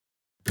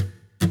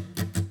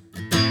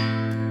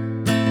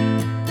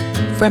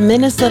From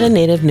Minnesota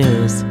Native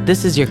News,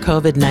 this is your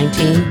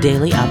COVID-19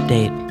 Daily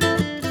Update.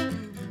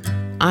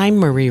 I'm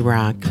Marie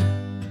Rock.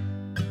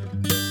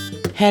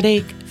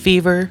 Headache,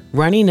 fever,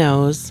 runny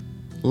nose.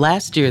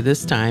 Last year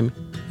this time,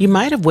 you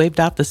might have waved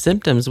off the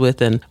symptoms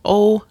with an,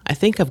 "Oh, I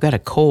think I've got a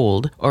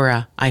cold," or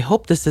a, "I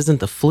hope this isn't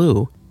the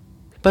flu."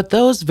 But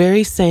those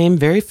very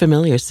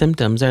familiar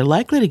symptoms are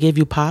likely to give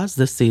you pause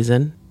this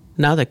season,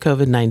 now that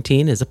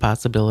COVID-19 is a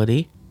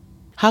possibility.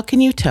 How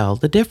can you tell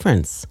the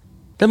difference?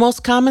 The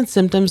most common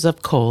symptoms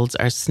of colds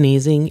are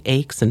sneezing,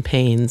 aches and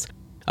pains,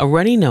 a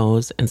runny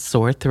nose, and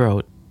sore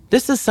throat.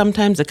 This is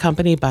sometimes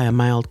accompanied by a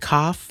mild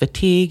cough,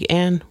 fatigue,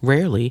 and,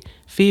 rarely,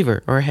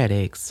 fever or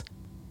headaches.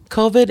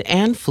 COVID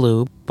and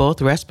flu, both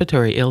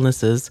respiratory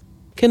illnesses,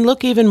 can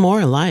look even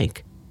more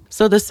alike.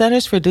 So the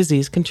Centers for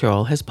Disease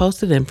Control has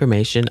posted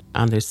information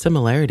on their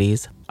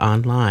similarities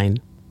online.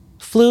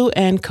 Flu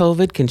and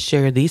COVID can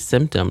share these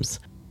symptoms: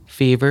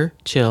 fever,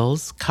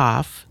 chills,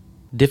 cough,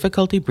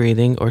 difficulty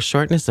breathing or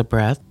shortness of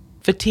breath,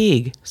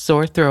 fatigue,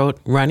 sore throat,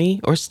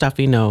 runny or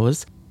stuffy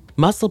nose,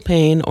 muscle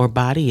pain or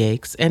body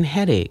aches, and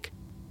headache.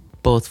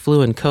 Both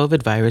flu and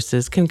COVID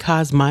viruses can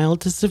cause mild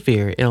to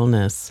severe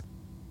illness.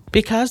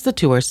 Because the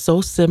two are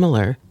so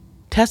similar,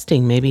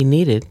 testing may be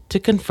needed to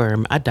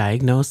confirm a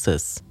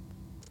diagnosis.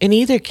 In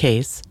either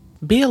case,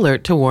 be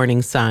alert to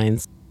warning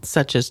signs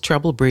such as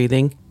trouble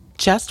breathing,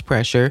 chest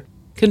pressure,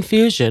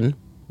 confusion,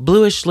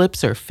 bluish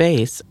lips or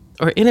face,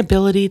 or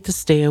inability to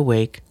stay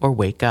awake or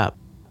wake up,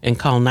 and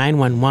call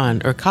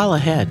 911 or call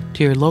ahead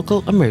to your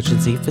local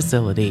emergency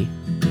facility.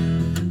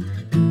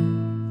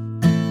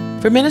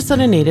 For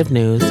Minnesota Native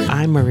News,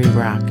 I'm Marie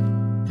Rock.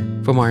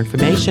 For more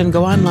information,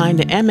 go online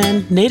to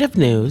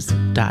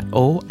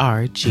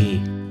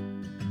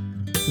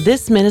mnnativenews.org.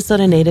 This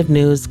Minnesota Native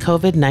News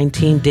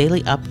COVID-19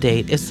 Daily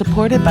Update is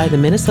supported by the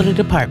Minnesota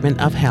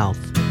Department of Health.